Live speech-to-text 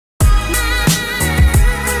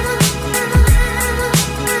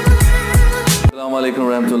alaikum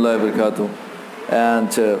warahmatullahi wabarakatuh.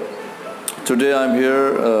 And today I'm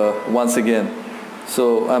here once again.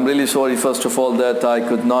 So I'm really sorry first of all that I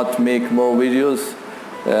could not make more videos,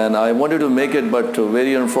 and I wanted to make it, but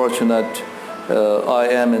very unfortunate I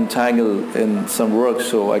am entangled in some work,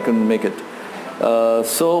 so I couldn't make it.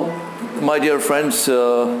 So my dear friends,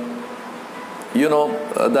 you know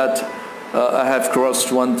that I have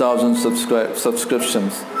crossed 1,000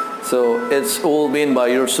 subscriptions. So it's all been by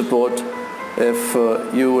your support. If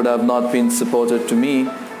you would have not been supported to me,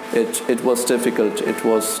 it was difficult, it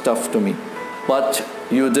was tough to me. But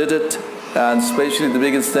you did it, and especially the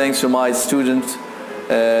biggest thanks to my students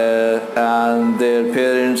and their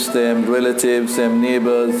parents, their relatives, their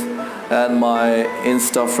neighbors, and my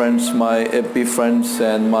Insta friends, my FB friends,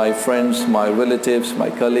 and my friends, my relatives, my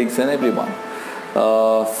colleagues, and everyone.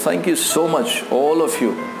 Thank you so much, all of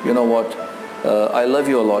you. You know what? I love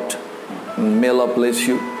you a lot. May Allah bless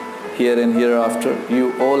you here and hereafter.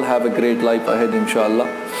 You all have a great life ahead, inshallah.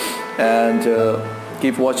 And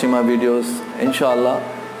keep watching my videos, inshallah.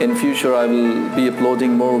 In future, I will be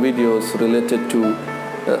uploading more videos related to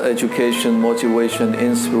education, motivation,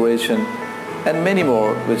 inspiration, and many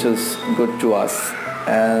more, which is good to us.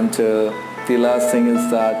 And the last thing is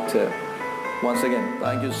that, once again,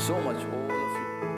 thank you so much.